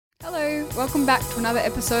Hello, welcome back to another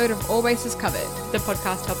episode of All Bases Covered, the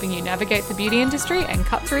podcast helping you navigate the beauty industry and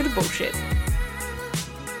cut through the bullshit.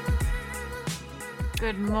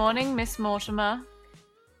 Good morning, Miss Mortimer.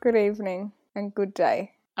 Good evening and good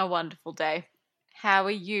day. A wonderful day. How are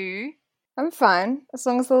you? I'm fine. As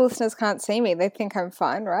long as the listeners can't see me, they think I'm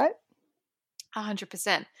fine, right?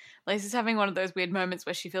 100%. Lisa's having one of those weird moments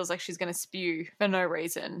where she feels like she's going to spew for no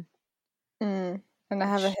reason. And I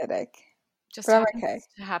have a headache. Just but I'm happens okay.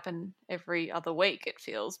 to happen every other week, it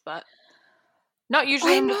feels, but not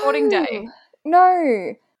usually on recording day.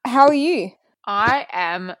 No. How are you? I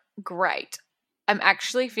am great. I'm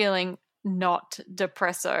actually feeling not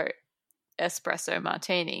espresso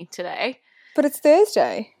martini today. But it's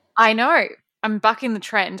Thursday. I know. I'm bucking the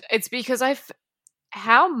trend. It's because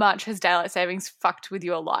how much has daylight savings fucked with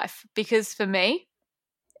your life? Because for me,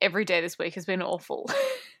 every day this week has been awful.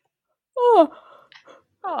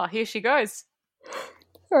 Oh, here she goes.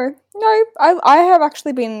 Sorry. No, I have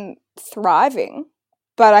actually been thriving,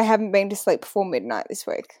 but I haven't been to sleep before midnight this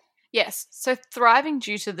week. Yes, so thriving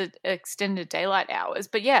due to the extended daylight hours.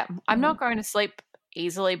 But yeah, I'm not going to sleep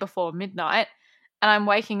easily before midnight, and I'm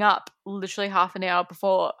waking up literally half an hour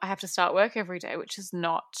before I have to start work every day, which is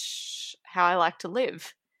not how I like to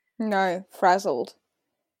live. No, frazzled.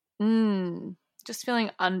 Just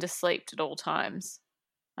feeling underslept at all times.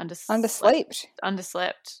 Underslept.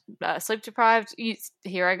 Sleep deprived.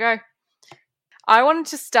 Here I go. I wanted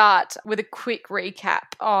to start with a quick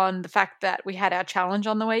recap on the fact that we had our challenge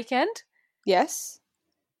on the weekend. Yes.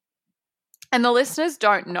 And the listeners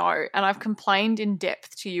don't know, and I've complained in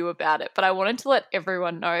depth to you about it, but I wanted to let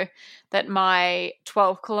everyone know that my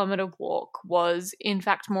 12-kilometre walk was, in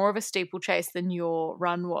fact, more of a steeplechase than your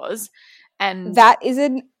run was. And that is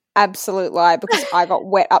an absolute lie because I got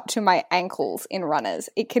wet up to my ankles in runners.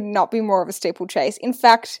 It cannot be more of a steeplechase. In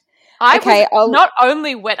fact, was not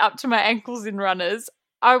only wet up to my ankles in runners,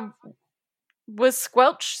 I was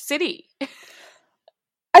Squelch City.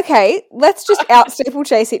 Okay, let's just out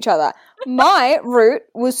steeplechase each other. My route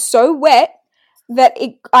was so wet that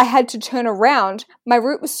I had to turn around. My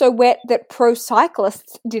route was so wet that pro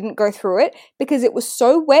cyclists didn't go through it because it was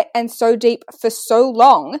so wet and so deep for so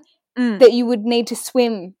long that you would need to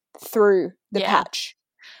swim through the patch.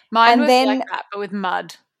 Mine was like that, but with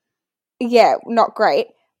mud. Yeah, not great.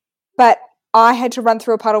 But I had to run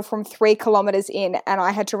through a puddle from 3 kilometres in and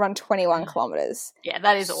I had to run 21 kilometres. Yeah,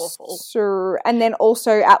 that is awful. So, and then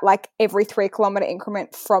also at like every 3 kilometre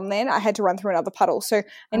increment from then, I had to run through another puddle. So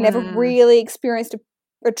I never really experienced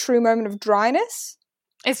a true moment of dryness.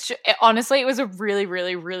 Honestly, it was a really,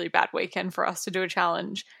 really, really bad weekend for us to do a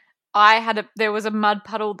challenge. There was a mud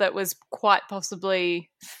puddle that was quite possibly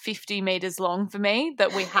 50 metres long for me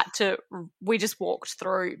that we just walked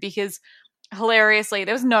through because hilariously,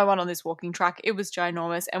 there was no one on this walking track. It was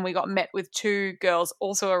ginormous, and we got met with 2 girls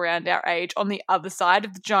also around our age on the other side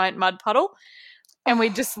of the giant mud puddle, and we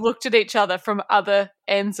just looked at each other from other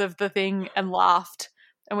ends of the thing and laughed,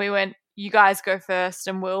 and we went, you guys go first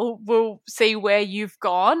and we'll see where you've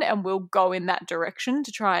gone and we'll go in that direction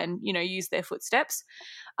to try and, use their footsteps.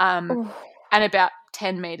 And about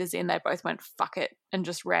 10 metres in, they both went, fuck it, and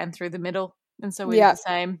just ran through the middle. And so we did the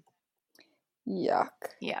same. Yuck.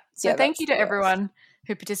 Yeah. So thank you to everyone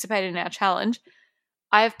who participated in our challenge.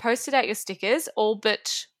 I have posted out your stickers, all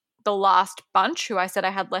but the last bunch who I said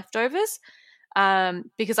I had leftovers,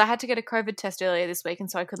 because I had to get a COVID test earlier this week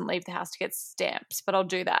and so I couldn't leave the house to get stamps, but I'll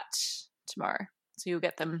do that tomorrow. So you'll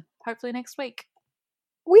get them hopefully next week.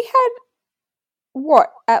 We had,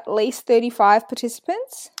 at least 35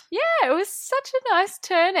 participants? Yeah, it was such a nice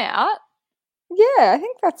turnout. Yeah, I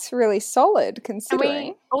think that's really solid considering. And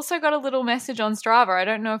we also got a little message on Strava. I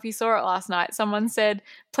don't know if you saw it last night. Someone said,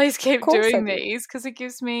 please keep doing these because it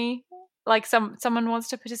gives me, like, someone wants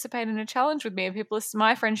to participate in a challenge with me. And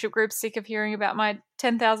my friendship group's sick of hearing about my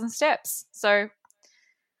 10,000 steps. So,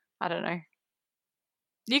 I don't know.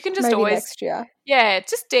 You can just Maybe next year. Yeah,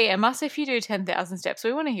 just DM us if you do 10,000 steps.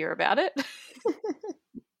 We want to hear about it.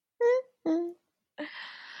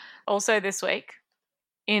 Also this week,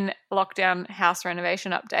 in lockdown house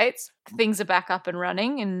renovation updates, things are back up and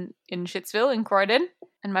running in Shitsville, in Croydon,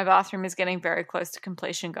 and my bathroom is getting very close to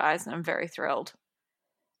completion, guys, and I'm very thrilled.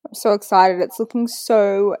 I'm so excited. It's looking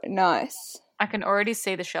so nice. I can already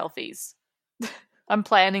see the shelfies. I'm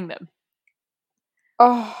planning them.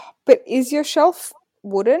 Oh, but is your shelf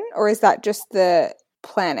wooden or is that just the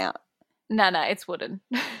plan out? No, it's wooden.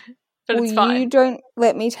 But it's fine. You don't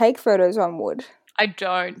let me take photos on wood. I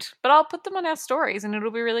don't, but I'll put them on our stories and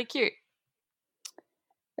it'll be really cute.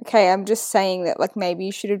 Okay, I'm just saying that, like, maybe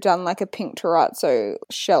you should have done, like, a pink terrazzo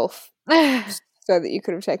shelf so that you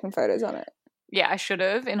could have taken photos on it. Yeah, I should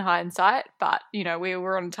have in hindsight, but, you know, we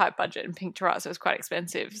were on a tight budget and Pink Terrazzo was quite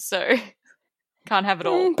expensive, so can't have it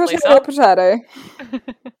all, Potato, Lisa. potato.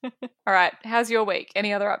 All right, how's your week?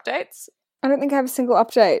 Any other updates? I don't think I have a single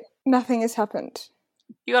update. Nothing has happened.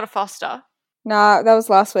 You got a foster. Nah, that was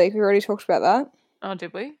last week. We already talked about that. Oh,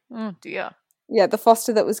 did we? Oh, dear. Yeah, the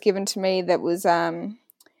foster that was given to me that was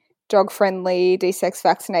dog-friendly, de-sex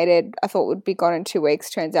vaccinated, I thought would be gone in 2 weeks.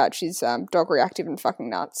 Turns out she's dog reactive and fucking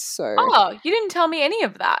nuts, so... Oh, you didn't tell me any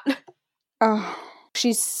of that. Oh,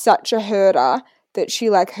 she's such a herder that she,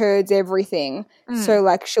 like, herds everything. So,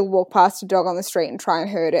 like, she'll walk past a dog on the street and try and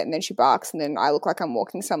herd it, and then she barks, and then I look like I'm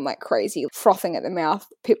walking some, like, crazy, frothing at the mouth,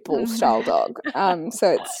 pit bull style dog.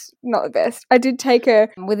 So it's not the best. I did take her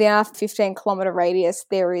within our 15-kilometre radius.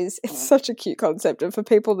 It's such a cute concept, and for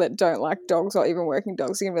people that don't like dogs or even working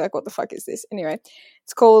dogs, you're going to be like, what the fuck is this? Anyway,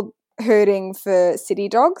 it's called herding for city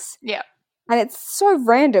dogs. Yeah. And it's so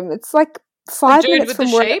random. It's like 5 dude minutes with from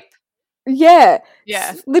the where... sheep? Yeah.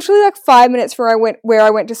 Yeah. It's literally like 5 minutes where I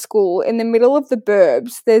went to school. In the middle of the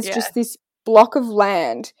burbs, there's just this block of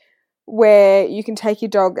land where you can take your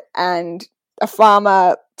dog and a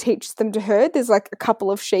farmer teaches them to herd. There's like a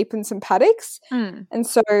couple of sheep and some paddocks. And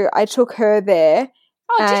so I took her there.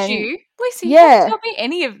 Oh, did you? Lisa, you Yeah. didn't tell me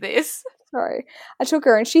any of this. Sorry. I took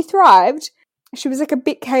her and she thrived. She was like a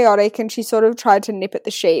bit chaotic and she sort of tried to nip at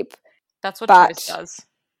the sheep. That's what But- Joyce does.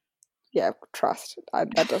 Yeah, trust.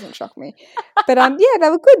 That doesn't shock me. But yeah, they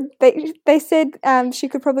were good. They said she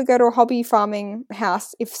could probably go to a hobby farming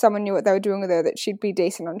house if someone knew what they were doing with her, that she'd be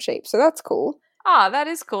decent on sheep. So that's cool. Ah, that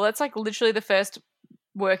is cool. That's like literally the first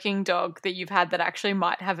working dog that you've had that actually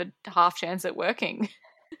might have a half chance at working.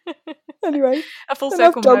 Anyway, A full enough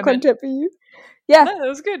circle dog moment. content for you. Yeah, No, that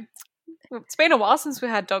was good. It's been a while since we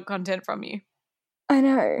had dog content from you. I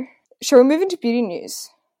know. Shall we move into beauty news?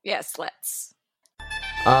 Yes, let's.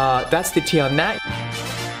 That's the tea on that.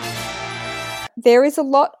 There is a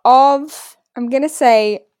lot of, I'm going to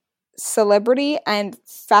say, celebrity and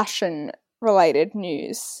fashion related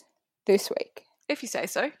news this week. If you say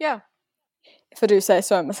so, yeah. If I do say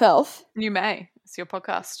so myself. You may. It's your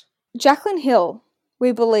podcast. Jaclyn Hill,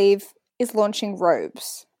 we believe, is launching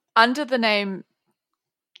robes. Under the name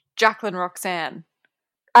Jaclyn Roxanne.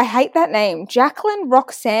 I hate that name. Jaclyn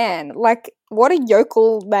Roxanne. Like, what a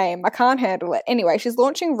yokel name. I can't handle it. Anyway, she's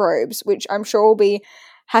launching robes, which I'm sure will be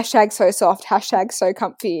hashtag so soft, hashtag so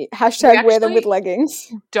comfy, hashtag wear them with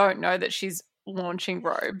leggings. Don't know that she's launching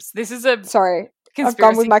robes. This is a Sorry, conspiracy I've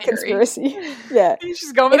gone with my theory. conspiracy. Yeah.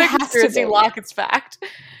 She's gone with It a has to conspiracy be. like it's fact.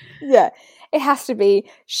 Yeah, it has to be.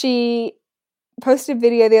 She posted a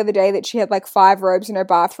video the other day that she had like 5 robes in her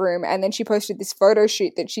bathroom, and then she posted this photo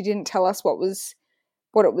shoot that she didn't tell us what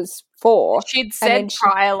it was for. She'd And then said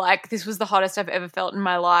prior, like, this was the hottest I've ever felt in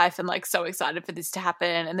my life and, like, so excited for this to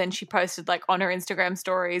happen. And then she posted, like, on her Instagram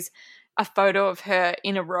stories, a photo of her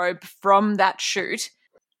in a robe from that shoot.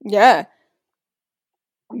 Yeah.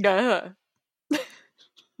 Yeah.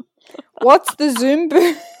 What's the Zoom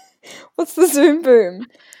boom? What's the Zoom boom?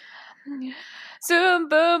 Zoom,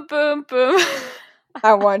 boom, boom, boom.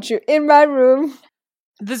 I want you in my room.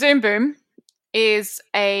 The Zoom boom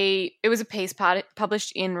it was a piece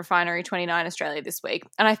published in Refinery 29 Australia this week,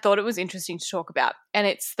 and I thought it was interesting to talk about. And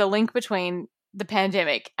it's the link between the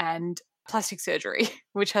pandemic and plastic surgery,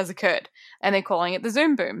 which has occurred, and they're calling it the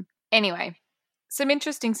Zoom boom. Anyway, some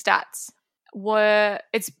interesting stats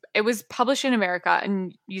it was published in America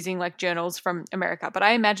and using like journals from America, but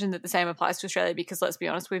I imagine that the same applies to Australia because, let's be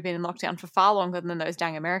honest, we've been in lockdown for far longer than those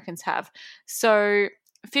dang Americans have. So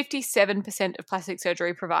 57% of plastic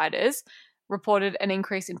surgery providers reported an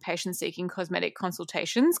increase in patients seeking cosmetic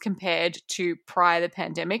consultations compared to prior to the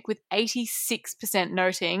pandemic, with 86%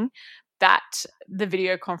 noting that the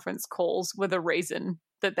video conference calls were the reason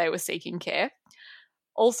that they were seeking care.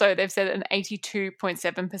 Also, they've said an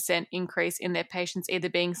 82.7% increase in their patients either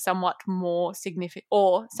being somewhat more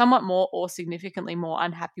or significantly more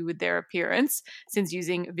unhappy with their appearance since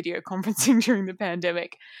using video conferencing during the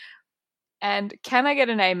pandemic. And can I get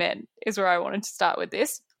an amen is where I wanted to start with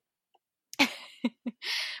this.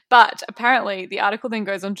 But apparently the article then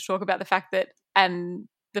goes on to talk about the fact that, and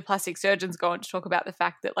the plastic surgeons go on to talk about the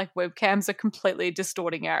fact that like webcams are completely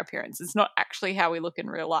distorting our appearance. It's not actually how we look in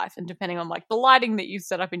real life. And depending on like the lighting that you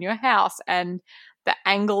set up in your house and the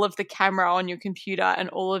angle of the camera on your computer and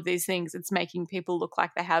all of these things, it's making people look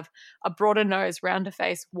like they have a broader nose, rounder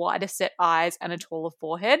face, wider set eyes, and a taller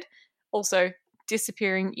forehead. Also,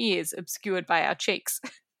 disappearing ears obscured by our cheeks.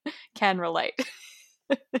 Can relate.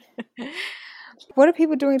 What are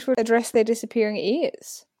people doing to address their disappearing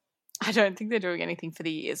ears? I don't think they're doing anything for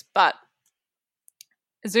the ears, but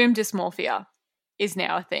Zoom dysmorphia is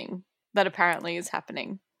now a thing. that apparently is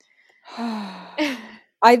happening.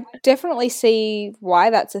 I definitely see why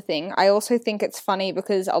that's a thing. I also think it's funny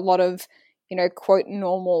because a lot of, quote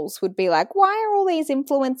normals would be like, why are all these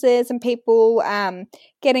influencers and people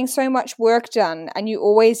getting so much work done? And you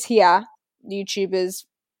always hear YouTubers,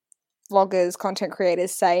 vloggers, content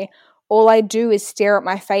creators say, all I do is stare at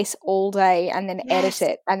my face all day and then edit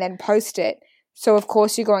it and then post it. So, of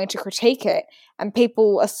course, you're going to critique it. And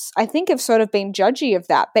people, I think, have sort of been judgy of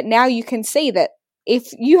that. But now you can see that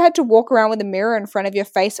if you had to walk around with a mirror in front of your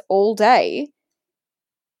face all day,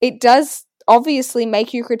 it does obviously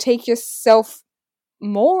make you critique yourself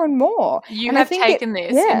more and more. You have taken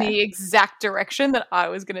this in the exact direction that I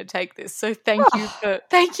was going to take this. So thank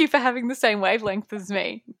you for having the same wavelength as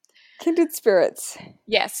me. Kindred spirits.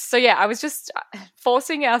 Yes. So yeah, I was just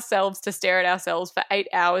forcing ourselves to stare at ourselves for 8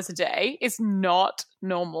 hours a day is not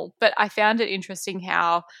normal. But I found it interesting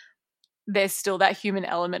how there's still that human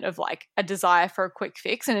element of like a desire for a quick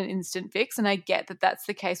fix and an instant fix. And I get that that's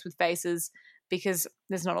the case with faces because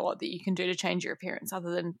there's not a lot that you can do to change your appearance other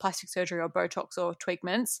than plastic surgery or Botox or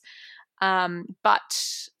tweakments.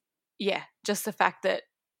 But yeah, just the fact that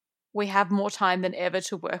we have more time than ever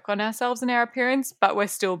to work on ourselves and our appearance, but we're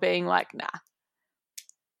still being like, nah,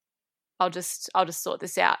 I'll just sort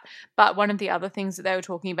this out. But one of the other things that they were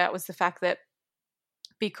talking about was the fact that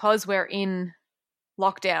because we're in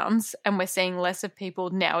lockdowns and we're seeing less of people,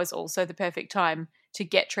 now is also the perfect time to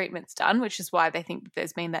get treatments done, which is why they think that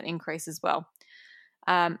there's been that increase as well.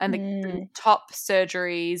 And the top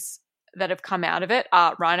surgeries that have come out of it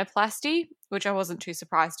are rhinoplasty, which I wasn't too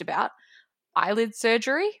surprised about, eyelid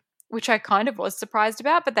surgery, which I kind of was surprised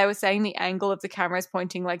about, but they were saying the angle of the camera is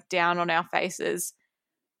pointing like down on our faces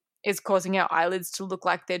is causing our eyelids to look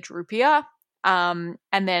like they're droopier. And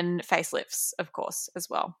then facelifts, of course, as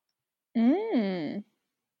well. Anyway,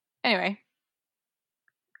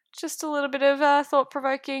 just a little bit of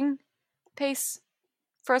thought-provoking piece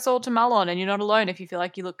for us all to mull on, and you're not alone if you feel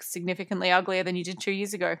like you look significantly uglier than you did 2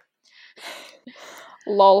 years ago.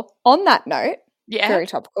 Lol. On that note, very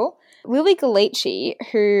topical, Lily Ghalichi,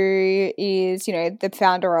 who is, the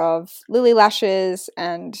founder of Lily Lashes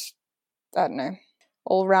and, I don't know,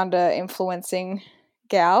 all-rounder influencing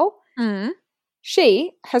gal,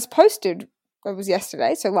 she has posted, it was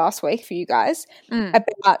yesterday, so last week for you guys,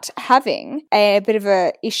 about having a bit of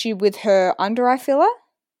a issue with her under-eye filler.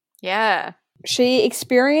 Yeah. She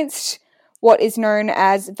experienced what is known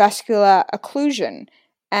as vascular occlusion,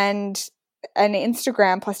 and an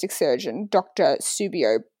Instagram plastic surgeon, Dr.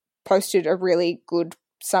 Subio, posted a really good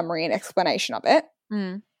summary and explanation of it.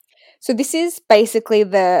 So this is basically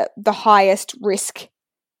the highest risk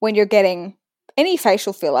when you're getting any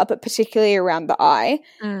facial filler, but particularly around the eye.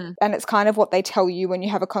 And it's kind of what they tell you when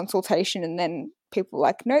you have a consultation, and then people are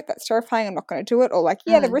like, no, that's terrifying, I'm not going to do it. Or like,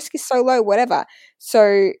 yeah, the risk is so low, whatever.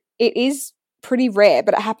 So it is pretty rare,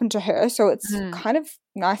 but it happened to her. So it's kind of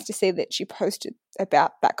nice to see that she posted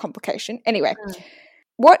about that complication. Anyway,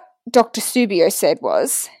 what Dr. Subio said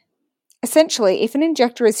was, essentially, if an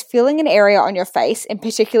injector is filling an area on your face, in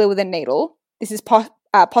particular with a needle, this is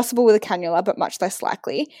possible with a cannula, but much less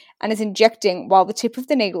likely, and is injecting while the tip of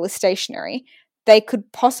the needle is stationary, they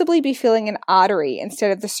could possibly be filling an artery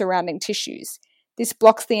instead of the surrounding tissues. This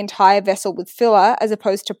blocks the entire vessel with filler as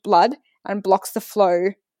opposed to blood and blocks the flow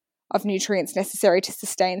of nutrients necessary to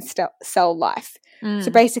sustain cell life. So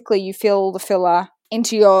basically you fill the filler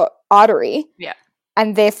into your artery,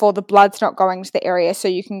 and therefore the blood's not going to the area, so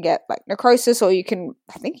you can get like necrosis, or I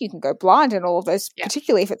think you can go blind and all of those,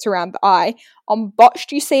 particularly if it's around the eye. On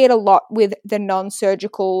botched, you see it a lot with the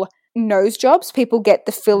non-surgical nose jobs. People get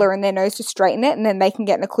the filler in their nose to straighten it, and then they can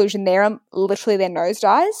get an occlusion there and literally their nose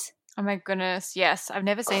dies. Oh my goodness, yes. I've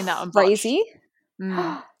never seen that on Crazy.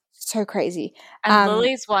 So crazy. And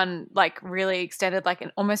Lily's one like really extended like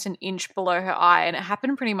almost an inch below her eye, and it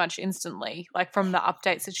happened pretty much instantly, like from the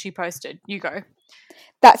updates that she posted. You go.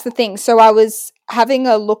 That's the thing. So I was having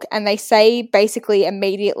a look, and they say basically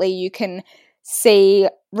immediately you can see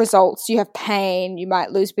results. You have pain, you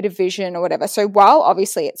might lose a bit of vision or whatever. So while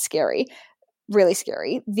obviously it's scary, really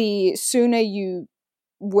scary, the sooner you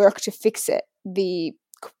work to fix it, the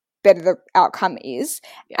better the outcome is.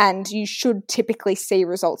 And you should typically see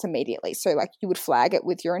results immediately. So like you would flag it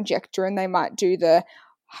with your injector, and they might do the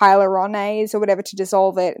hyaluronase or whatever to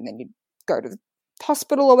dissolve it, and then you go to the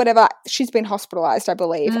hospital or whatever. She's been hospitalized, I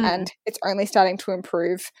believe, and it's only starting to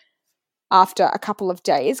improve after a couple of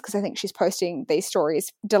days, because I think she's posting these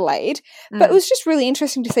stories delayed. But it was just really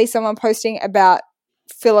interesting to see someone posting about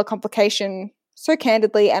filler complication so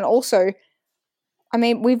candidly. And also, I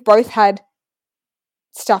mean, we've both had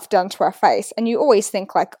stuff done to our face. And you always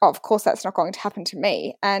think like, oh, of course that's not going to happen to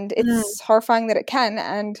me. And it's horrifying that it can.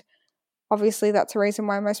 And obviously that's a reason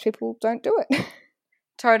why most people don't do it.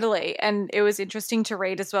 Totally. And it was interesting to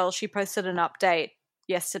read as well. She posted an update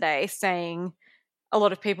yesterday saying a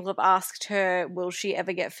lot of people have asked her, will she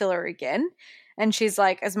ever get filler again? And she's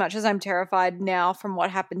like, as much as I'm terrified now from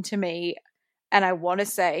what happened to me, and I want to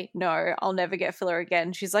say, no, I'll never get filler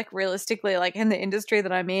again. She's like, realistically, like in the industry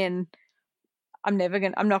that I'm in, I'm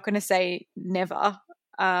not going to say never.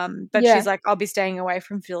 But she's like, I'll be staying away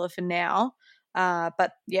from filler for now.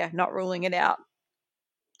 But yeah, not ruling it out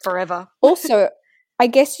forever. Also, I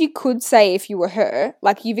guess you could say if you were her,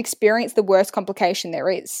 like you've experienced the worst complication there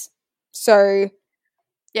is. So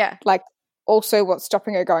yeah, like also what's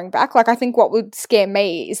stopping her going back? Like I think what would scare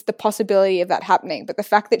me is the possibility of that happening. But the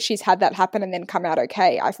fact that she's had that happen and then come out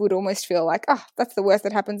okay, I would almost feel like, oh, that's the worst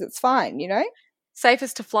that happens. It's fine, you know?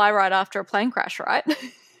 Safest to fly right after a plane crash, right?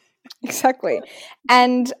 Exactly.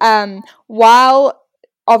 And while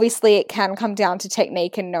obviously it can come down to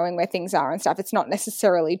technique and knowing where things are and stuff, it's not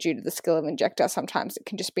necessarily due to the skill of injector. Sometimes it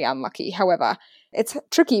can just be unlucky. However, it's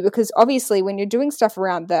tricky because obviously when you're doing stuff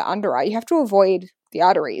around the under eye, you have to avoid the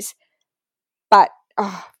arteries. But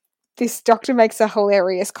this doctor makes a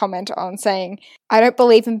hilarious comment on saying, I don't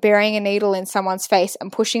believe in burying a needle in someone's face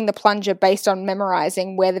and pushing the plunger based on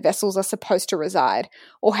memorizing where the vessels are supposed to reside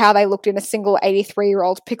or how they looked in a single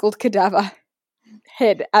 83-year-old pickled cadaver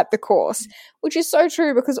head at the course, which is so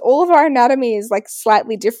true because all of our anatomy is like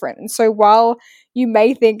slightly different. And so while you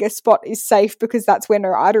may think a spot is safe because that's where no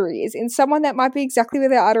artery is, in someone that might be exactly where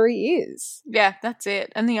their artery is. Yeah, that's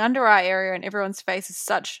it. And the under eye area in everyone's face is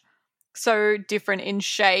so different in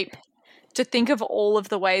shape. To think of all of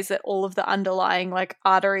the ways that all of the underlying like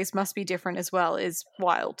arteries must be different as well is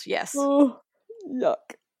wild. Yes. Oh,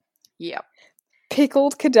 yuck. Yep.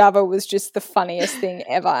 Pickled cadaver was just the funniest thing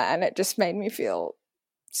ever, and it just made me feel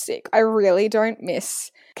sick. I really don't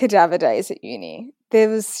miss cadaver days at uni. There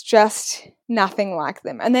was just nothing like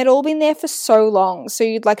them. And they'd all been there for so long. So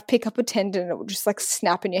you'd like pick up a tendon and it would just like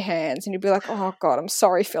snap in your hands and you'd be like, oh God, I'm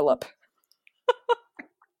sorry, Philip.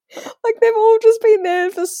 Like they've all just been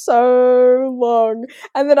there for so long.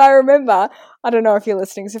 And then I remember, I don't know if you're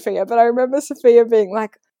listening, Sophia, but I remember Sophia being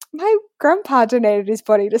like, my grandpa donated his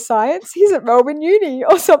body to science. He's at Melbourne Uni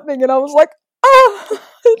or something. And I was like, oh,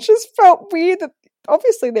 it just felt weird that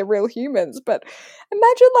obviously they're real humans. But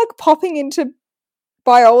imagine like popping into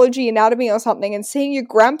biology, anatomy or something and seeing your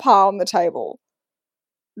grandpa on the table.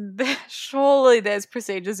 Surely there's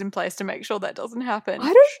procedures in place to make sure that doesn't happen.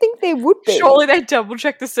 I don't think there would be. Surely they double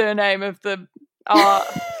check the surname of the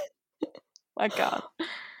I can't.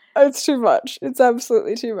 It's too much. It's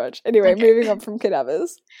absolutely too much. Anyway, moving on from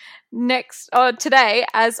cadavers. Next, today,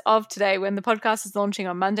 as of today, when the podcast is launching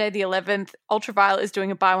on Monday the 11th, Ultraviolet is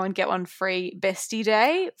doing a buy one, get one free bestie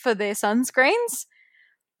day for their sunscreens.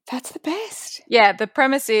 That's the best. Yeah, the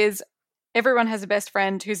premise is everyone has a best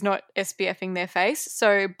friend who's not SPFing their face.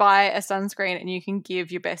 So buy a sunscreen and you can give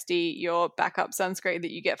your bestie your backup sunscreen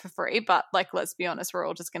that you get for free. But like, let's be honest, we're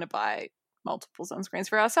all just going to buy multiple sunscreens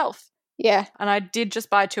for ourselves. Yeah. And I did just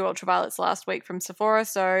buy 2 Ultraviolets last week from Sephora,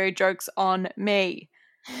 so joke's on me.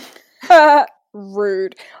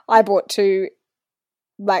 Rude. I bought 2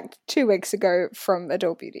 like 2 weeks ago from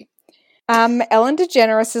Adore Beauty. Ellen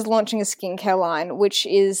DeGeneres is launching a skincare line, which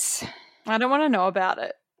is... I don't want to know about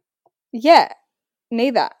it. Yeah,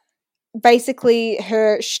 neither. Basically,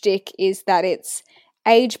 her shtick is that it's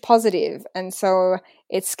age positive, and so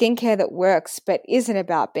it's skincare that works but isn't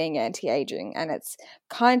about being anti-aging, and it's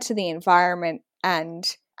kind to the environment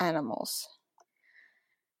and animals.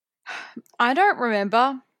 I don't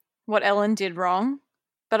remember what Ellen did wrong,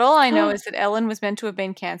 but all I know is that Ellen was meant to have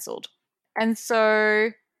been cancelled. And so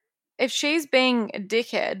if she's being a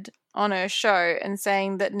dickhead on her show and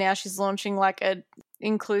saying that now she's launching like a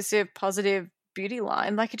inclusive, positive beauty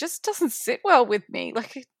line, like it just doesn't sit well with me.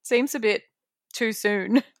 Like it seems a bit too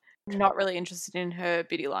soon. Not really interested in her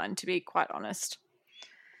beauty line, to be quite honest.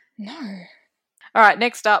 No. All right,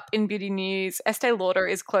 next up in beauty news, Estee Lauder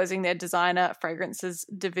is closing their designer fragrances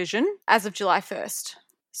division as of July 1st.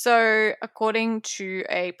 So according to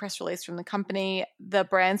a press release from the company, the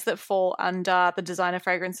brands that fall under the designer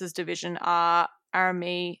fragrances division are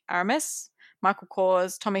Aramis, Michael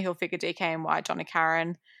Kors, Tommy Hilfiger, DKNY, Donna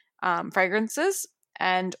Karan fragrances,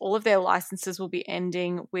 and all of their licenses will be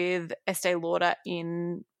ending with Estee Lauder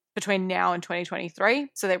in between now and 2023.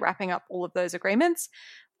 So they're wrapping up all of those agreements.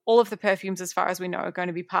 All of the perfumes, as far as we know, are going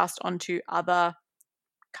to be passed on to other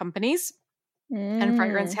companies and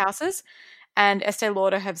fragrance houses. And Estee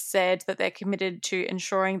Lauder have said that they're committed to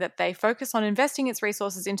ensuring that they focus on investing its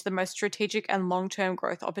resources into the most strategic and long-term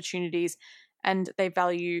growth opportunities, and they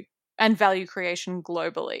value creation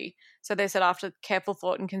globally. So they said after careful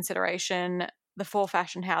thought and consideration, the 4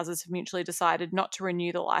 fashion houses have mutually decided not to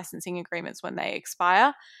renew the licensing agreements when they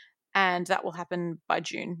expire, and that will happen by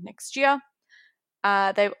June next year.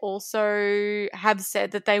 They've also have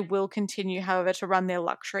said that they will continue, however, to run their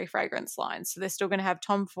luxury fragrance lines. So they're still going to have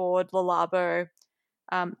Tom Ford, Le Labo,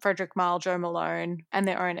 Frederic Malle, Jo Malone, and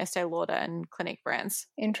their own Estee Lauder and Clinique brands.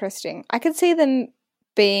 Interesting. I could see them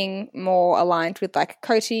being more aligned with like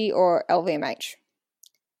Coty or LVMH.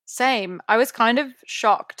 Same. I was kind of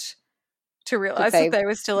shocked to realise that they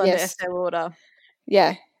were still under Estee Lauder.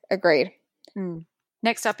 Yeah, agreed.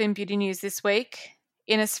 Next up in beauty news this week,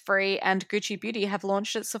 Innisfree and Gucci Beauty have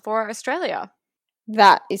launched at Sephora Australia.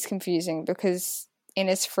 That is confusing because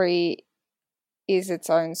Innisfree is its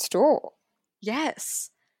own store. Yes.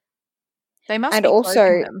 They must and be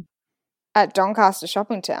also them. At Doncaster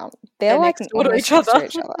Shopping Town. They're like next door to almost each next other. to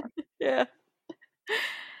each other. Yeah.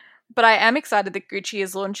 But I am excited that Gucci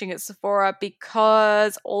is launching at Sephora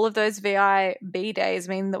because all of those VIB days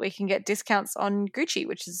mean that we can get discounts on Gucci,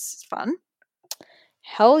 which is fun.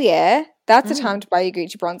 Hell yeah. That's the time to buy your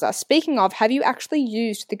Gucci bronzer. Speaking of, have you actually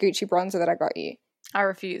used the Gucci bronzer that I got you? I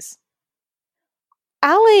refuse.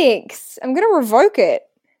 Alex, I'm going to revoke it.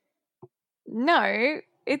 No,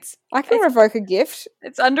 I can revoke a gift.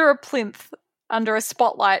 It's under a plinth, under a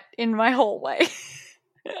spotlight in my hallway.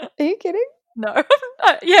 Are you kidding? No.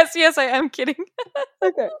 Yes, I am kidding.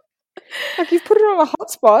 Okay. Like you've put it on a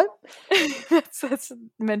hotspot. that's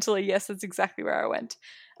mentally, yes, that's exactly where I went.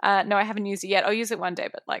 No, I haven't used it yet. I'll use it one day,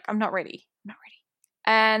 but like I'm not ready.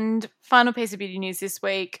 And final piece of beauty news this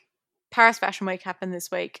week, Paris Fashion Week happened this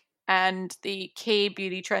week, and the key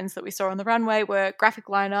beauty trends that we saw on the runway were graphic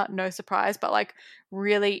liner, no surprise, but like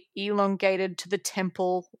really elongated to the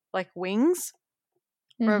temple like wings.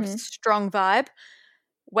 Strong vibe.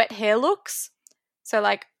 Wet hair looks. So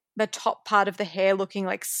like the top part of the hair looking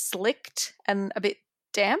like slicked and a bit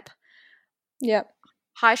damp. Yep.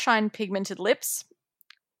 High shine pigmented lips.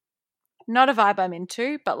 Not a vibe I'm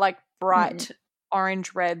into, but like bright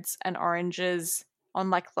orange reds and oranges on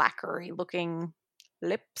like lacquer-y looking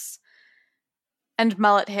lips. And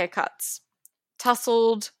mullet haircuts.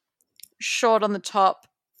 Tousled, short on the top,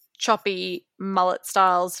 choppy mullet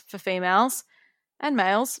styles for females and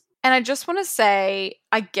males. And I just want to say,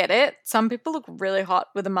 I get it. Some people look really hot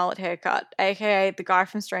with a mullet haircut, aka the guy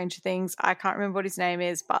from Stranger Things. I can't remember what his name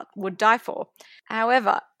is, but would die for.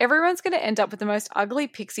 However, everyone's going to end up with the most ugly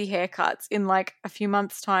pixie haircuts in like a few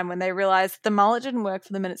months' time when they realize the mullet didn't work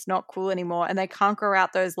for them and it's not cool anymore and they can't grow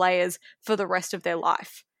out those layers for the rest of their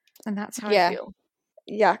life. And that's how I feel.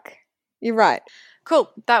 Yuck. You're right.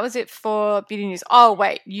 Cool. That was it for beauty news. Oh,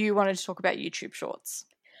 wait. You wanted to talk about YouTube Shorts.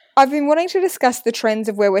 I've been wanting to discuss the trends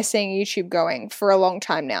of where we're seeing YouTube going for a long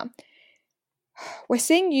time now. We're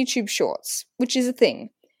seeing YouTube Shorts, which is a thing.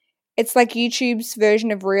 It's like YouTube's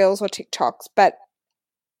version of Reels or TikToks, but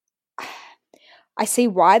I see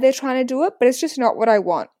why they're trying to do it, but it's just not what I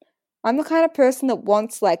want. I'm the kind of person that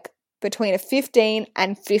wants like between a 15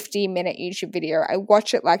 and 50-minute YouTube video. I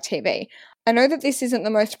watch it like TV. I know that this isn't the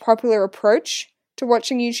most popular approach to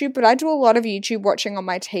watching YouTube, but I do a lot of YouTube watching on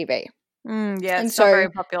my TV. Yeah, it's not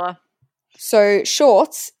very popular. So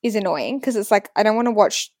Shorts is annoying because it's like I don't want to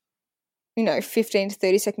watch, 15 to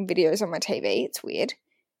 30-second videos on my TV. It's weird.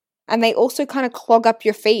 And they also kind of clog up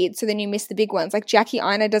your feed, so then you miss the big ones. Like Jackie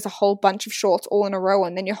Aina does a whole bunch of shorts all in a row,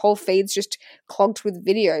 and then your whole feed's just clogged with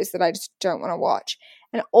videos that I just don't want to watch.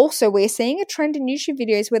 And also we're seeing a trend in YouTube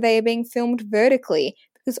videos where they are being filmed vertically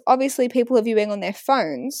because obviously people are viewing on their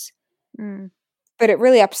phones. But it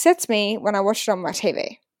really upsets me when I watch it on my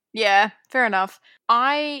TV. Yeah, fair enough.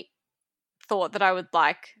 I thought that I would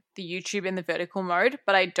like the YouTube in the vertical mode,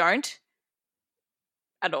 but I don't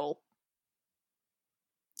at all.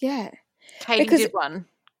 Yeah. Katie did one.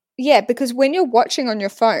 Yeah, because when you're watching on your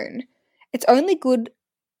phone, it's only good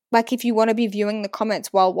like if you want to be viewing the comments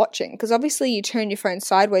while watching, because obviously you turn your phone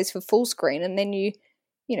sideways for full screen and then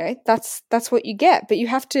that's what you get. But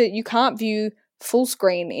you can't view full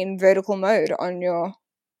screen in vertical mode on your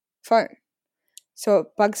phone. So it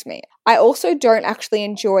bugs me. I also don't actually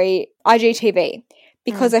enjoy IGTV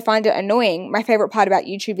because I find it annoying. My favorite part about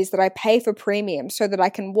YouTube is that I pay for premium so that I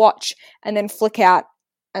can watch and then flick out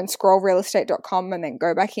and scroll realestate.com and then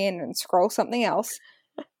go back in and scroll something else.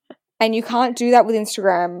 And you can't do that with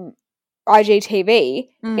Instagram IGTV.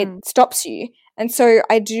 It stops you. And so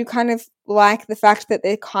I do kind of like the fact that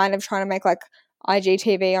they're kind of trying to make like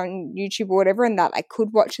IGTV on YouTube or whatever, and that I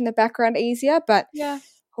could watch in the background easier. But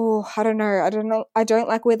Oh, I don't know. I don't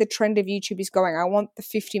like where the trend of YouTube is going. I want the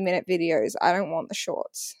 50-minute videos. I don't want the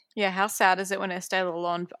shorts. Yeah, how sad is it when Estee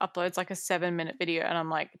Lalonde uploads like a 7-minute video and I'm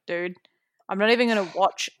like, dude, I'm not even going to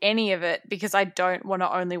watch any of it because I don't want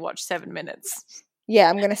to only watch 7 minutes. Yeah,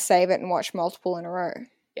 I'm going to save it and watch multiple in a row.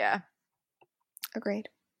 Yeah. Agreed.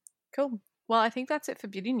 Cool. Well, I think that's it for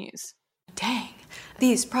beauty news. Dang,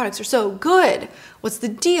 these products are so good. What's the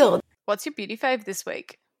deal? What's your beauty fave this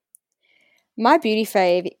week? My beauty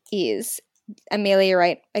fave is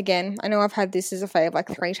Ameliorate again. I know I've had this as a fave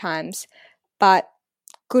like 3 times, but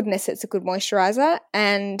goodness, it's a good moisturizer.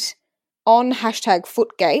 And on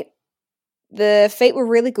 #Footgate, the feet were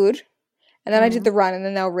really good. And then I did the run and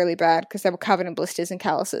then they were really bad because they were covered in blisters and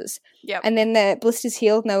calluses. Yep. And then the blisters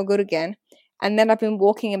healed and they were good again. And then I've been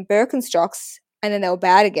walking in Birkenstocks and then they were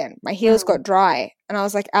bad again. My heels got dry. And I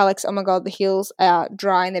was like, Alex, oh my God, the heels are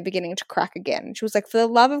dry and they're beginning to crack again. And she was like, for the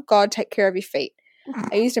love of God, take care of your feet.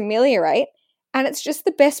 I used Ameliorate and it's just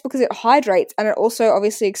the best because it hydrates and it also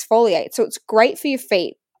obviously exfoliates. So it's great for your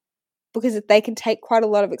feet because they can take quite a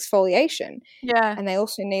lot of exfoliation. Yeah. And they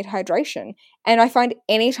also need hydration. And I find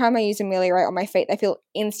anytime I use Ameliorate on my feet, they feel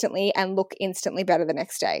instantly and look instantly better the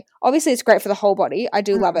next day. Obviously, it's great for the whole body. I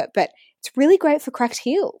do love it, but it's really great for cracked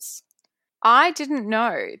heels. I didn't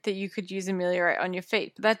know that you could use Ameliorate on your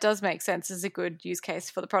feet, but that does make sense as a good use case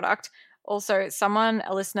for the product. Also,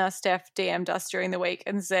 a listener, Steph, DM'd us during the week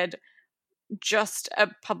and said, just a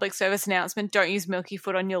public service announcement, don't use Milky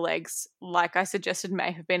Foot on your legs. Like I suggested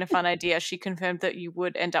may have been a fun idea. She confirmed that you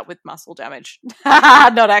would end up with muscle damage.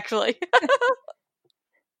 Not actually.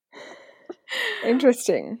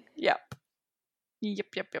 Interesting. Yep.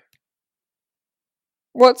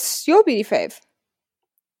 What's your beauty fave?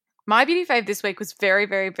 My beauty fave this week was very,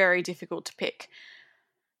 very, very difficult to pick.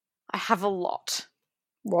 I have a lot.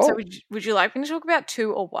 Whoa. So would you like me to talk about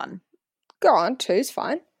 2 or 1? Go on, 2's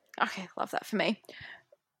fine. Okay, love that for me.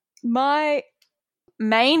 My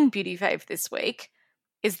main beauty fave this week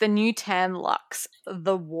is the new Tan Luxe,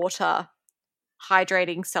 the water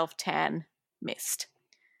hydrating self-tan mist.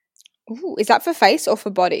 Ooh, is that for face or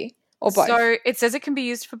for body? Or both? So it says it can be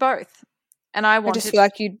used for both. And I just feel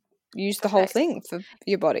like you'd use the whole thing for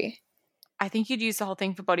your body. I think you'd use the whole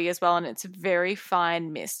thing for body as well, and it's a very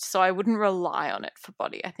fine mist. So I wouldn't rely on it for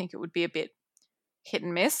body. I think it would be a bit hit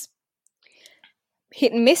and miss.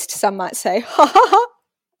 Hit and missed, some might say.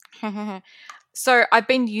 So I've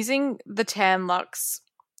been using the Tan Luxe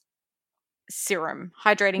serum,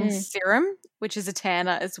 hydrating serum, which is a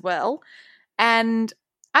tanner as well. And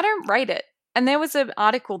I don't rate it. And there was an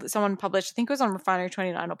article that someone published, I think it was on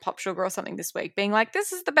Refinery29 or Pop Sugar or something this week, being like,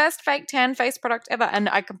 this is the best fake tan face product ever. And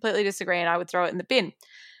I completely disagree and I would throw it in the bin.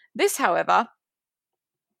 This, however,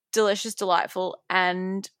 delicious, delightful,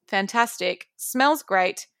 and fantastic. Smells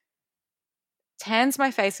great. Tans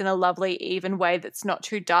my face in a lovely, even way that's not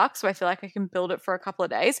too dark, so I feel like I can build it for a couple of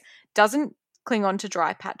days. Doesn't cling on to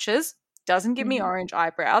dry patches. Doesn't give me orange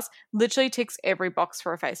eyebrows. Literally ticks every box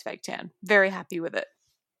for a face fake tan. Very happy with it.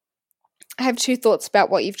 I have 2 thoughts about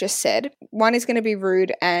what you've just said. One is going to be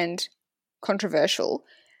rude and controversial,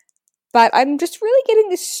 but I'm just really getting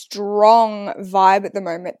this strong vibe at the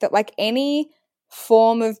moment that like any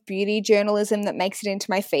form of beauty journalism that makes it into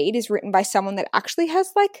my feed is written by someone that actually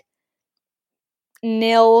has like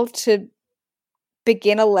nil to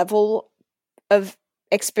beginner level of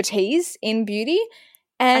expertise in beauty.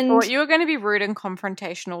 And I thought you were going to be rude and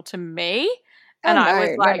confrontational to me. And I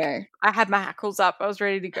was like, I had my hackles up. I was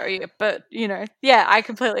ready to go. But, yeah, I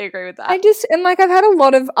completely agree with that. I've had a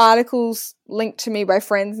lot of articles linked to me by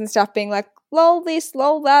friends and stuff being like, lol this,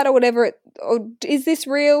 lol that, or whatever. Or is this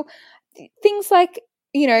real? Things like,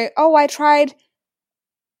 I tried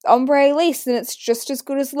Ombre Elise and it's just as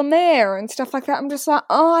good as La Mer and stuff like that. I'm just like,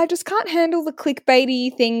 I just can't handle the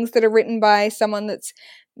clickbaity things that are written by someone that's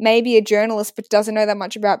maybe a journalist but doesn't know that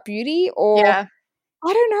much about beauty or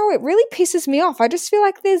I don't know. It really pisses me off. I just feel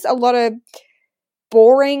like there's a lot of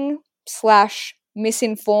boring /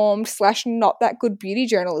 misinformed / not that good beauty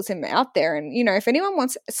journalism out there. And, if anyone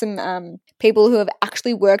wants some people who have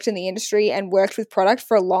actually worked in the industry and worked with product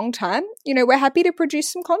for a long time, we're happy to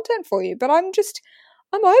produce some content for you. But I'm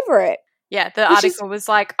over it. Yeah, the article was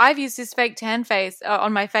like, I've used this fake tan face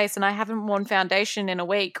on my face and I haven't worn foundation in a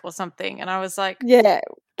week or something. And I was like... Yeah,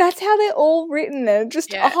 that's how they're all written. And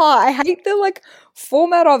I hate the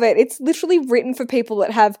format of it. It's literally written for people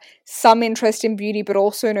that have some interest in beauty but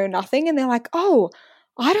also know nothing. And they're like, oh,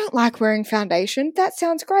 I don't like wearing foundation. That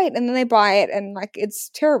sounds great. And then they buy it and it's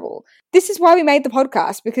terrible. This is why we made the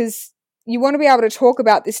podcast, because you want to be able to talk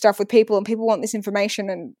about this stuff with people and people want this information.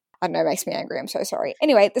 And I don't know, it makes me angry. I'm so sorry.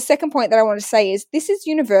 Anyway, the second point that I want to say is this is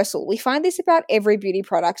universal. We find this about every beauty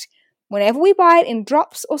product. Whenever we buy it in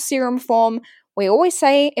drops or serum form, we always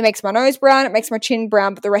say it makes my nose brown, it makes my chin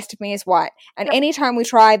brown, but the rest of me is white. And anytime we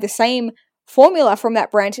try the same formula from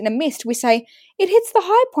that brand in a mist, we say it hits the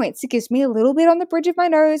high points. It gives me a little bit on the bridge of my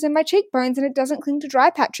nose and my cheekbones, and it doesn't cling to dry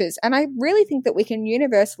patches. And I really think that we can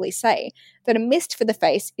universally say that a mist for the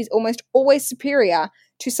face is almost always superior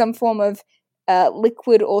to some form of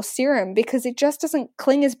liquid or serum because it just doesn't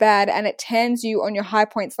cling as bad and it tans you on your high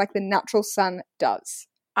points like the natural sun does.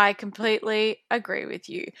 I completely agree with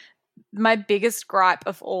you. My biggest gripe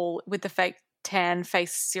of all with the fake tan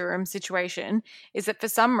face serum situation is that for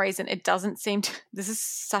some reason it doesn't seem to, this is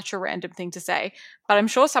such a random thing to say, but I'm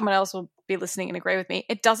sure someone else will be listening and agree with me.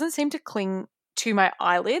 It doesn't seem to cling to my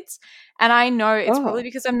eyelids. And I know it's probably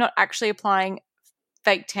because I'm not actually applying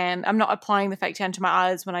fake tan. I'm not applying the fake tan to my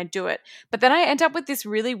eyelids when I do it. But then I end up with this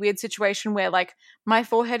really weird situation where like my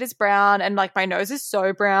forehead is brown and like my nose is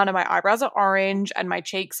so brown and my eyebrows are orange and my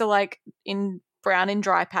cheeks are like brown in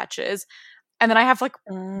dry patches. And then I have like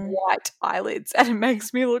white eyelids and it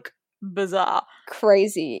makes me look bizarre.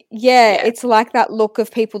 Crazy. Yeah, it's like that look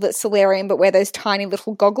of people that Solarium but wear those tiny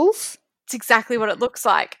little goggles. It's exactly what it looks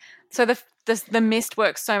like. So the mist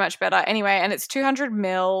works so much better. Anyway, and it's 200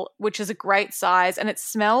 ml, which is a great size, and it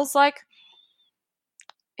smells like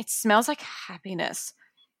happiness.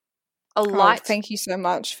 Thank you so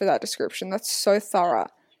much for that description. That's so thorough.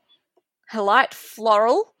 A light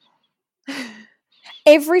floral.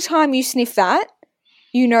 Every time you sniff that,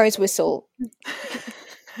 you nose whistle.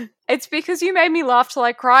 It's because you made me laugh till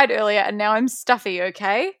I cried earlier and now I'm stuffy,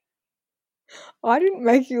 okay? I didn't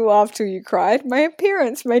make you laugh till you cried. My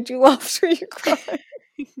appearance made you laugh till you cried.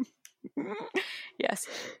 Yes.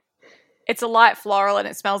 It's a light floral and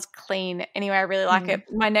it smells clean. Anyway, I really like it.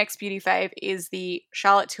 My next beauty fave is the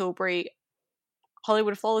Charlotte Tilbury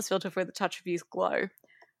Hollywood Flawless Filter with a Touch of Youth Glow.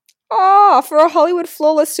 Oh, for a Hollywood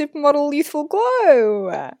Flawless Supermodel Youthful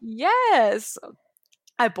Glow. Yes.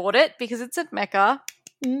 I bought it because it's at Mecca.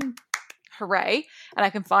 Hooray. And I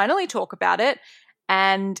can finally talk about it.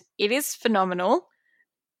 And it is phenomenal.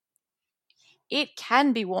 It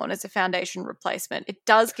can be worn as a foundation replacement. It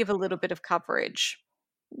does give a little bit of coverage.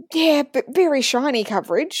 Yeah, but very shiny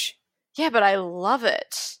coverage. Yeah, but I love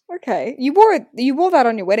it. Okay. You wore that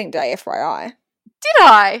on your wedding day, FYI. Did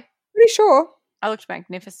I? Pretty sure. I looked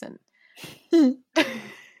magnificent. You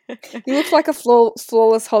looked like a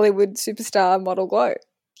flawless Hollywood superstar model glow.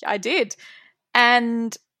 I did.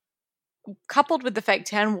 And coupled with the fake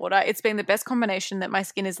tan water, it's been the best combination that my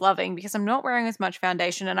skin is loving because I'm not wearing as much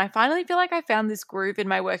foundation, and I finally feel like I found this groove in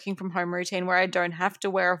my working from home routine where I don't have to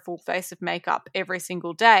wear a full face of makeup every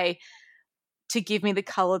single day to give me the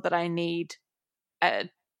color that I need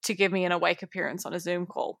to give me an awake appearance on a Zoom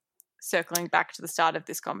call, circling back to the start of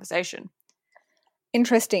this conversation.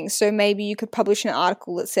 Interesting. So maybe you could publish an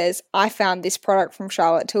article that says, I found this product from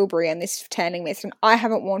Charlotte Tilbury and this tanning mist and I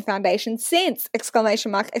haven't worn foundation since! ! Yeah,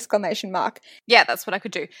 that's what I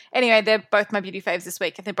could do. Anyway, they're both my beauty faves this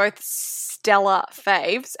week and they're both stellar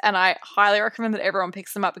faves and I highly recommend that everyone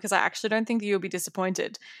picks them up because I actually don't think that you'll be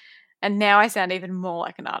disappointed. And now I sound even more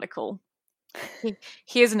like an article.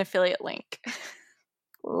 Here's an affiliate link.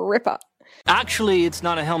 Ripper. Actually, it's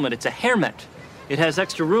not a helmet, it's a hairnet. It has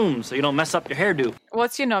extra room so you don't mess up your hairdo.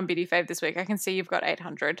 What's your non-beauty fave this week? I can see you've got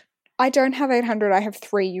 800. I don't have 800, I have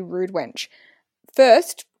 3, you rude wench.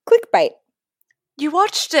 First, clickbait. You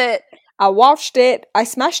watched it? I watched it. I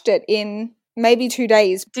smashed it in maybe 2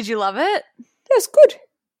 days. Did you love it? It was good.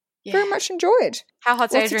 Yeah. Very much enjoyed. How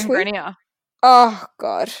hot's Lots of Adrian tweet- Grenier? Oh,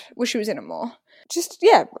 God. Wish he was in it more. Just,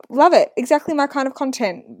 yeah, love it. Exactly my kind of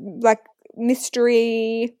content. Like,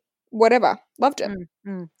 mystery, whatever. Loved it.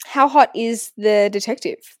 How hot is the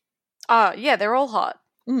detective? Yeah, they're all hot.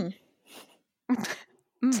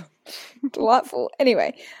 Delightful.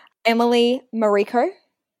 Anyway, Emily Mariko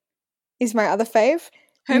is my other fave.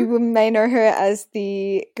 Who? You may know her as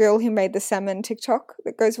the girl who made the salmon TikTok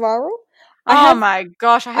that goes viral. My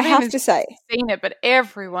gosh, I I haven't have even to say, seen it, but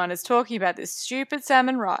everyone is talking about this stupid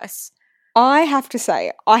salmon rice. I have to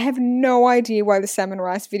say, I have no idea why the salmon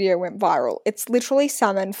rice video went viral. It's literally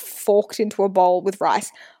salmon forked into a bowl with rice.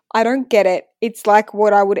 I don't get it. It's like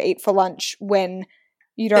what I would eat for lunch when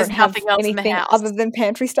you don't There's have nothing else in the anything house. other than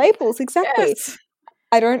pantry staples. Exactly. Yes.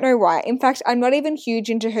 I don't know why. In fact, I'm not even huge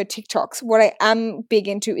into her TikToks. What I am big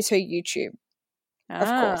into is her YouTube, of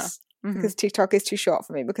course, because TikTok is too short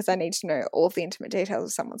for me because I need to know all of the intimate details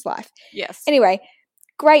of someone's life. Yes. Anyway,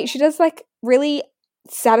 great. She does like really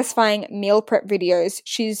satisfying meal prep videos.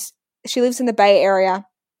 She lives in the Bay Area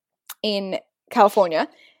in California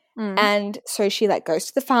And so she like goes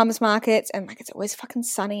to the farmers markets and like it's always fucking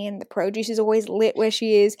sunny and the produce is always lit where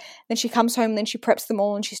she is. Then she comes home and then she preps them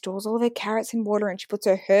all and she stores all of her carrots in water and she puts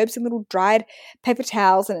her herbs in little dried paper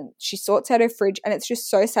towels and she sorts out her fridge and it's just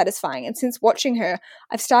so satisfying. And since watching her,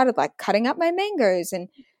 I've started like cutting up my mangoes and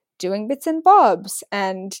doing bits and bobs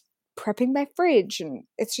and prepping my fridge and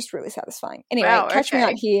it's just really satisfying. Anyway, catch me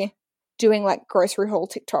out here doing like grocery haul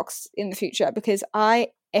TikToks in the future because I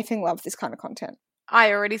effing love this kind of content.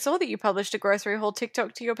 I already saw that you published a grocery haul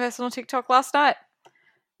TikTok to your personal TikTok last night.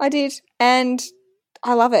 I did, and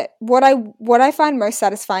I love it. What I find most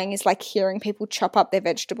satisfying is like hearing people chop up their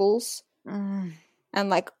vegetables and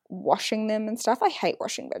like washing them and stuff. I hate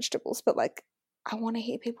washing vegetables, but like I want to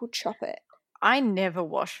hear people chop it. I never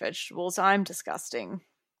wash vegetables. I'm disgusting.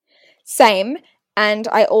 Same. And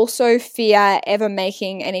I also fear ever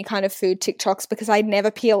making any kind of food TikToks because I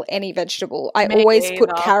never peel any vegetable. I always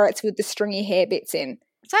put carrots with the stringy hair bits in.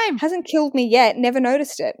 Same. Hasn't killed me yet. Never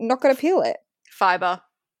noticed it. Not going to peel it. Fiber.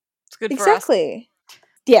 It's good for us. Exactly.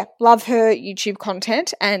 Yeah, love her YouTube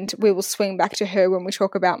content and we will swing back to her when we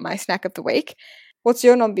talk about my snack of the week. What's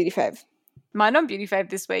your non-beauty fave? My non-beauty fave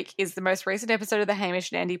this week is the most recent episode of the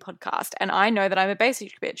Hamish and Andy podcast. And I know that I'm a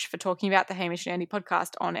basic bitch for talking about the Hamish and Andy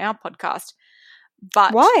podcast on our podcast.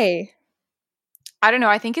 But why? I don't know.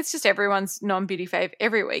 I think it's just everyone's non-beauty fave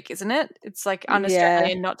every week, isn't it? It's like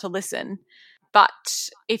un-Australian not to listen. But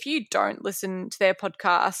if you don't listen to their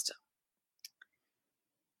podcast,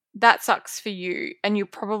 that sucks for you. And you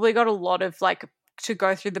probably got a lot of like to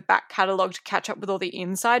go through the back catalogue to catch up with all the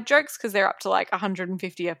inside jokes because they're up to like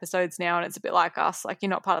 150 episodes now and it's a bit like us. Like you're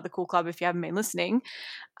not part of the cool club if you haven't been listening.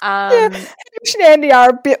 Hamish and Andy are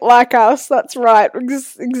a bit like us. That's right.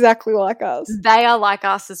 Exactly like us. They are like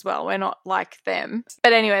us as well. We're not like them.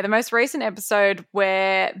 But anyway, the most recent episode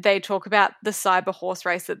where they talk about the cyber horse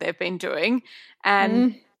race that they've been doing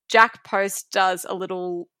and Jack Post does a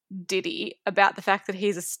little ditty about the fact that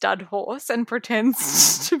he's a stud horse and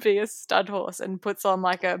pretends to be a stud horse and puts on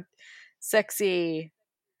like a sexy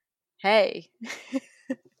hey.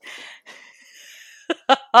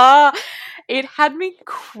 It had me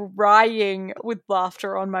crying with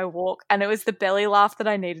laughter on my walk and it was the belly laugh that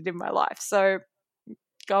I needed in my life. So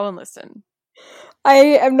go and listen. I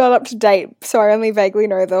am not up to date, so I only vaguely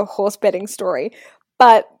know the horse betting story.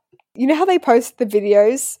 But you know how they post the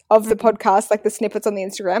videos of the podcast, like the snippets on the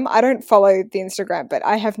Instagram? I don't follow the Instagram, but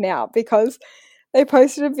I have now because they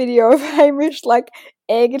posted a video of Hamish like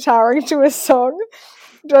air guitaring to a song.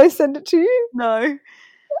 Did I send it to you? No.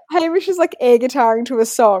 Hamish is like air guitaring to a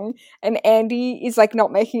song and Andy is like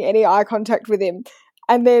not making any eye contact with him.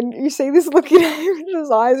 And then you see this look in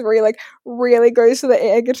Hamish's eyes where he like really goes to the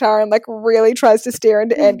air guitar and like really tries to stare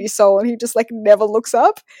into Andy's soul and he just like never looks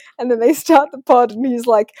up. And then they start the pod and he's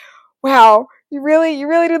like, wow, you really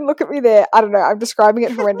didn't look at me there. I don't know, I'm describing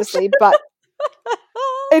it horrendously, but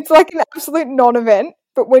it's like an absolute non-event.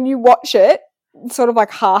 But when you watch it, it's sort of like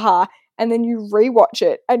ha-ha, and then you rewatch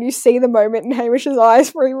it and you see the moment in Hamish's eyes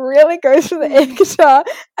where he really goes for the air guitar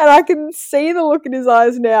and I can see the look in his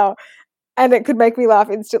eyes now and it could make me laugh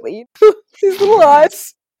instantly. His little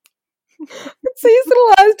eyes. I can see his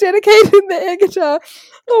little eyes dedicated in the air guitar.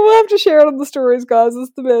 Oh, we'll have to share it on the stories, guys.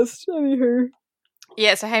 It's the best. Anywho.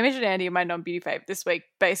 Yeah, so Hamish and Andy are my non-beauty fave this week,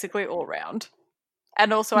 basically all round.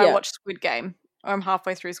 And also I watched Squid Game. I'm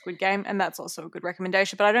halfway through Squid Game, and that's also a good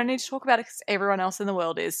recommendation, but I don't need to talk about it because everyone else in the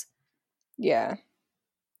world is. Yeah.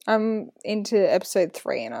 I'm into episode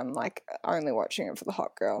 3, and I'm, like, only watching it for the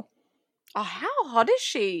hot girl. Oh, how hot is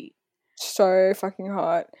she? So fucking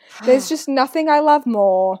hot. There's just nothing I love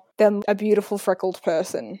more than a beautiful freckled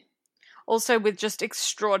person. Also with just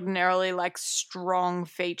extraordinarily, like, strong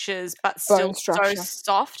features, but still so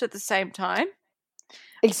soft at the same time.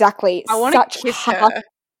 Exactly. I want to kiss her.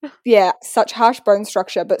 Yeah, such harsh bone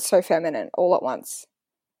structure, but so feminine all at once.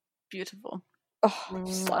 Beautiful. Oh,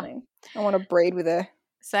 stunning. I want to breed with her.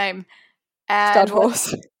 Same. Stud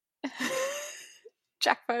horse.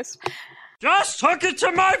 Jack Post. Just hook it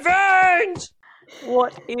to my veins!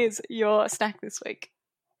 What is your snack this week?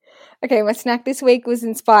 Okay, my snack this week was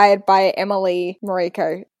inspired by Emily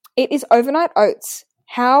Moriko. It is overnight oats.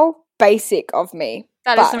 How basic of me.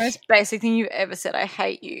 That is the most basic thing you've ever said. I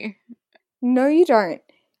hate you. No, you don't.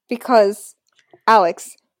 Because,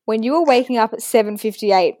 Alex, when you were waking up at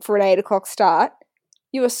 7:58 for an 8 o'clock start,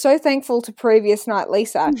 you were so thankful to previous night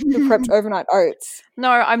Lisa who prepped overnight oats. No,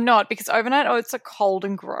 I'm not, because overnight oats are cold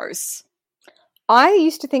and gross. I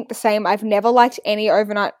used to think the same. I've never liked any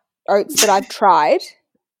overnight oats that I've tried.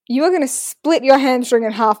 You are going to split your hamstring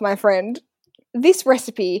in half, my friend. This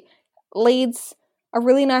recipe leads a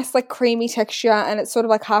really nice, like, creamy texture, and it's sort of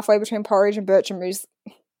like halfway between porridge and birch and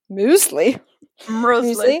muesli.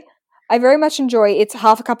 Muesli. I very much enjoy. It's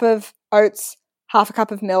half a cup of oats, half a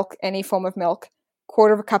cup of milk, any form of milk,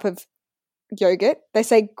 quarter of a cup of yogurt. They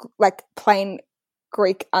say like plain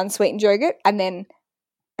Greek unsweetened yogurt, and then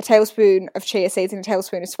a tablespoon of chia seeds and a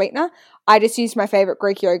tablespoon of sweetener. I just used my favorite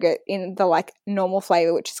Greek yogurt in the like normal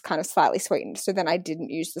flavor, which is kind of slightly sweetened. So then I didn't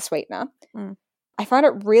use the sweetener. I find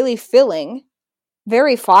it really filling,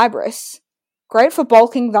 very fibrous, great for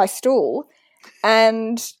bulking thy stool,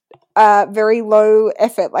 and very low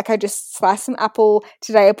effort. Like I just sliced some apple.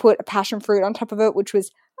 Today I put a passion fruit on top of it, which was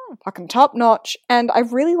fucking top notch. And I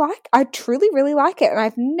truly really like it. And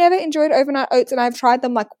I've never enjoyed overnight oats, and I've tried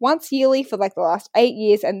them like once yearly for like the last 8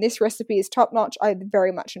 years. And this recipe is top notch. I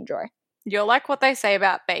very much enjoy. You're like what they say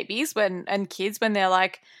about babies and kids when they're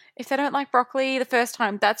like, if they don't like broccoli the first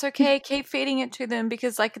time, that's okay. Keep feeding it to them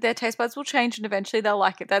because like their taste buds will change and eventually they'll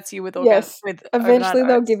like it. That's you with eventually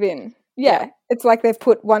they'll oats. give in. Yeah, it's like they've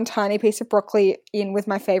put one tiny piece of broccoli in with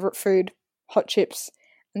my favorite food, hot chips,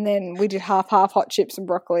 and then we did half hot chips and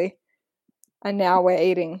broccoli, and now we're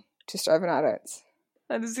eating just overnight oats.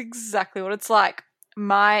 That is exactly what it's like.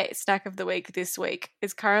 My snack of the week this week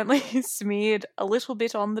is currently smeared a little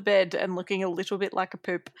bit on the bed and looking a little bit like a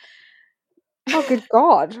poop. Oh, good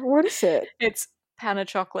God. What is it? It's Panna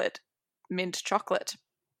Chocolate, mint chocolate.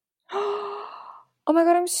 Oh my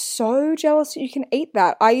God, I'm so jealous that you can eat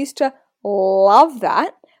that. I used to love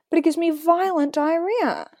that, but it gives me violent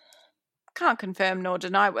diarrhea. Can't confirm nor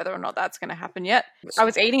deny whether or not that's going to happen yet. I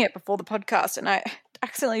was eating it before the podcast and I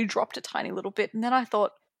accidentally dropped a tiny little bit, and then I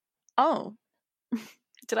thought, oh,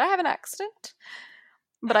 did I have an accident?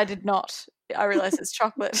 But I did not. I realised it's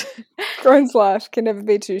chocolate. Crohn's life, can never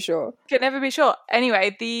be too sure. Can never be sure.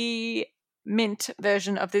 Anyway, the mint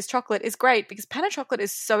version of this chocolate is great because Panna Chocolate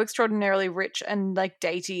is so extraordinarily rich and like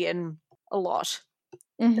datey and a lot.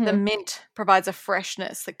 Mm-hmm. The mint provides a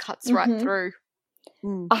freshness that cuts right through.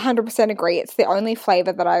 100% agree. It's the only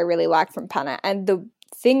flavour that I really like from Panna. And the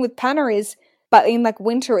thing with Panna is, but in like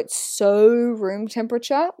winter, it's so room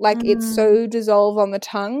temperature. Like it's so dissolved on the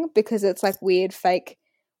tongue because it's like weird fake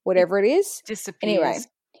whatever it is. Disappears. Anyway,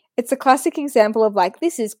 it's a classic example of like,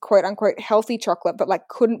 this is quote unquote healthy chocolate, but like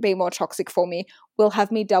couldn't be more toxic for me. Will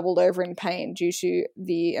have me doubled over in pain due to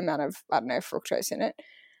the amount of, I don't know, fructose in it.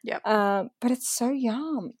 Yeah. But it's so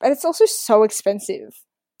yum. But it's also so expensive.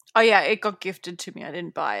 Oh yeah, it got gifted to me. I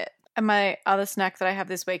didn't buy it. And my other snack that I have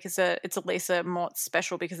this week is it's a Lisa Mort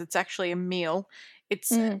special because it's actually a meal. It's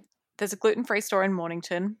there's a gluten-free store in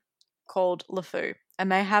Mornington called Le Fou,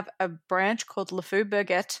 and they have a branch called Le Fou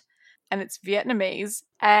Baguette, and it's Vietnamese,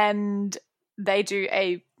 and they do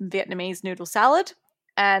a Vietnamese noodle salad.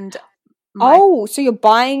 And so you're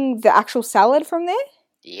buying the actual salad from there?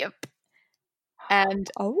 Yep.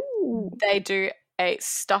 And they do a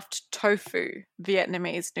stuffed tofu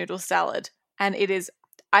Vietnamese noodle salad, and it is,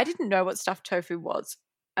 I didn't know what stuffed tofu was,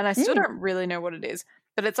 and I still don't really know what it is,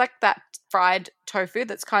 but it's like that fried tofu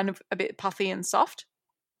that's kind of a bit puffy and soft,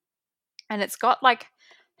 and it's got like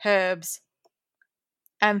herbs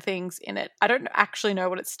and things in it. I don't actually know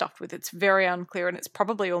what it's stuffed with. It's very unclear, and it's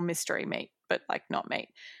probably all mystery meat, but like not meat,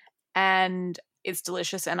 and it's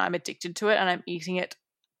delicious, and I'm addicted to it, and I'm eating it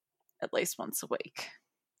at least once a week.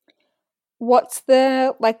 What's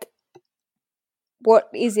the, like, what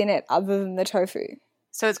is in it other than the tofu?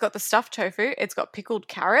 So it's got the stuffed tofu. It's got pickled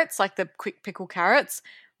carrots, like the quick pickle carrots.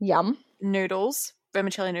 Yum. Noodles,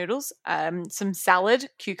 vermicelli noodles, some salad,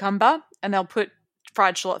 cucumber, and they'll put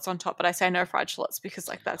fried shallots on top. But I say no fried shallots because,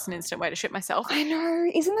 like, that's an instant way to shit myself. I know.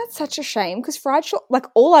 Isn't that such a shame? Because fried shallots, like,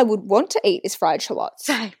 all I would want to eat is fried shallots.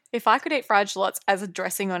 If I could eat fried shallots as a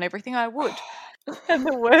dressing on everything, I would. And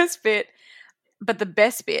the worst bit, but the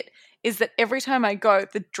best bit, is that every time I go,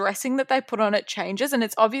 the dressing that they put on it changes, and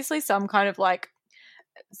it's obviously some kind of like,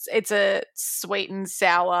 it's a sweet and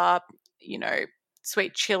sour, you know,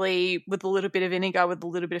 sweet chili with a little bit of vinegar with a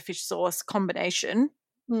little bit of fish sauce combination.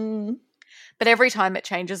 But every time it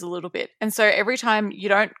changes a little bit. And so every time you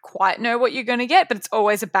don't quite know what you're going to get, but it's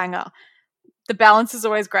always a banger. The balance is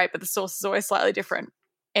always great, but the sauce is always slightly different.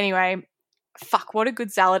 Anyway, fuck, what a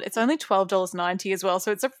good salad. It's only $12.90 as well,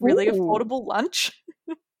 so it's a really affordable lunch.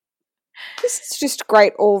 This is just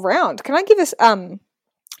great all round. Can I give us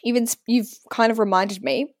even you've kind of reminded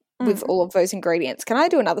me with all of those ingredients. Can I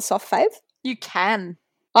do another soft fave? You can.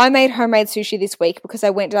 I made homemade sushi this week because I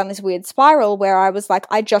went down this weird spiral where I was like,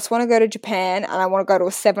 I just want to go to Japan and I want to go to a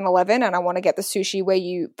 7-Eleven and I want to get the sushi where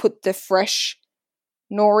you put the fresh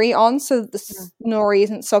nori on so the nori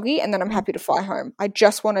isn't soggy, and then I'm happy to fly home. I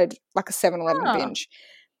just wanted like a 7-Eleven binge.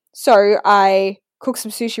 So I cooked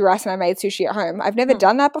some sushi rice and I made sushi at home. I've never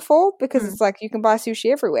done that before because it's like you can buy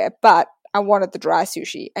sushi everywhere, but I wanted the dry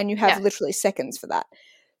sushi, and you have Yeah. literally seconds for that.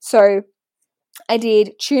 So I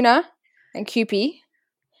did tuna and Kewpie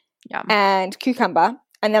Yum. and cucumber,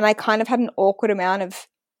 and then I kind of had an awkward amount of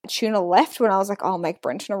tuna left when I was like, oh, I'll make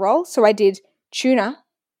Brenton a roll. So I did tuna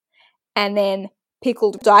and then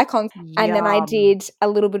pickled daikon, and then I Yum. did a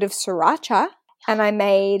little bit of sriracha, and I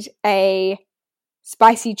made a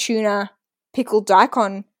spicy tuna pickled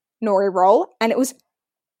daikon nori roll, and it was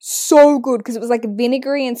so good because it was like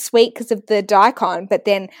vinegary and sweet because of the daikon, but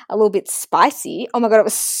then a little bit spicy. Oh my god, it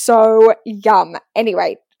was so yum.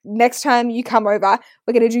 Anyway, next time you come over,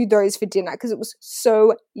 we're going to do those for dinner because it was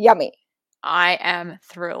so yummy. I am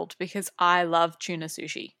thrilled because I love tuna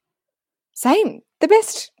sushi. Same. The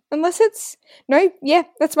best. Unless it's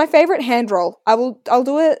that's my favorite hand roll. I'll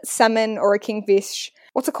do a salmon or a kingfish.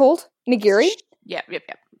 What's it called? Nigiri? Yep.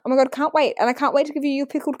 Oh my god, can't wait. And I can't wait to give you your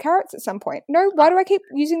pickled carrots at some point. No, why do I keep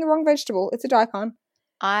using the wrong vegetable? It's a daikon.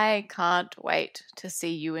 I can't wait to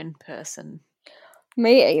see you in person.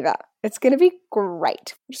 Me either. It's going to be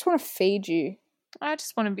great. I just want to feed you. I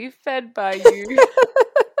just want to be fed by you.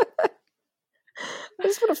 I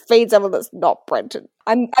just want to feed someone that's not Brenton.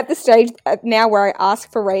 I'm at the stage now where I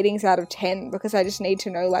ask for ratings out of 10 because I just need to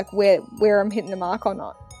know like where I'm hitting the mark or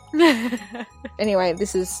not. Anyway,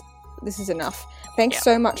 this is enough. Thanks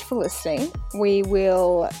so much for listening. We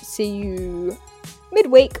will see you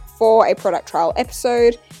midweek for a product trial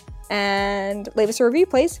episode, and leave us a review,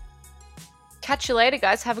 please. Catch you later,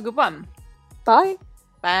 guys. Have a good one. Bye.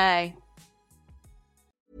 Bye.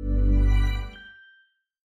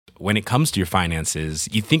 When it comes to your finances,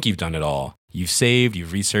 you think you've done it all. You've saved,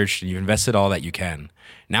 you've researched, and you've invested all that you can.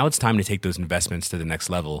 Now it's time to take those investments to the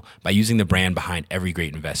next level by using the brand behind every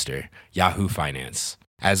great investor, Yahoo Finance.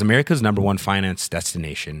 As America's #1 finance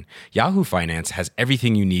destination, Yahoo Finance has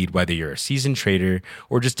everything you need, whether you're a seasoned trader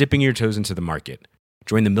or just dipping your toes into the market.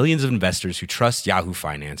 Join the millions of investors who trust Yahoo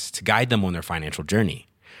Finance to guide them on their financial journey.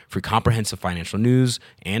 For comprehensive financial news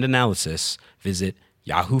and analysis, visit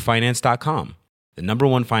yahoofinance.com. The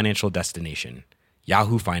 #1 financial destination,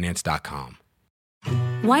 yahoofinance.com.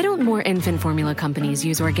 Why don't more infant formula companies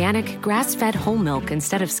use organic, grass-fed whole milk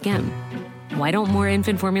instead of skim? Why don't more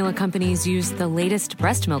infant formula companies use the latest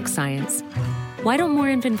breast milk science? Why don't more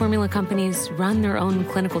infant formula companies run their own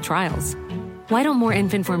clinical trials? Why don't more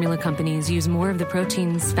infant formula companies use more of the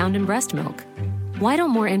proteins found in breast milk? Why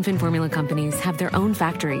don't more infant formula companies have their own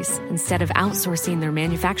factories instead of outsourcing their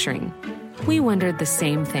manufacturing? We wondered the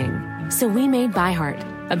same thing. So we made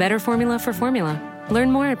ByHeart, a better formula for formula.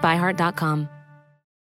 Learn more at byheart.com.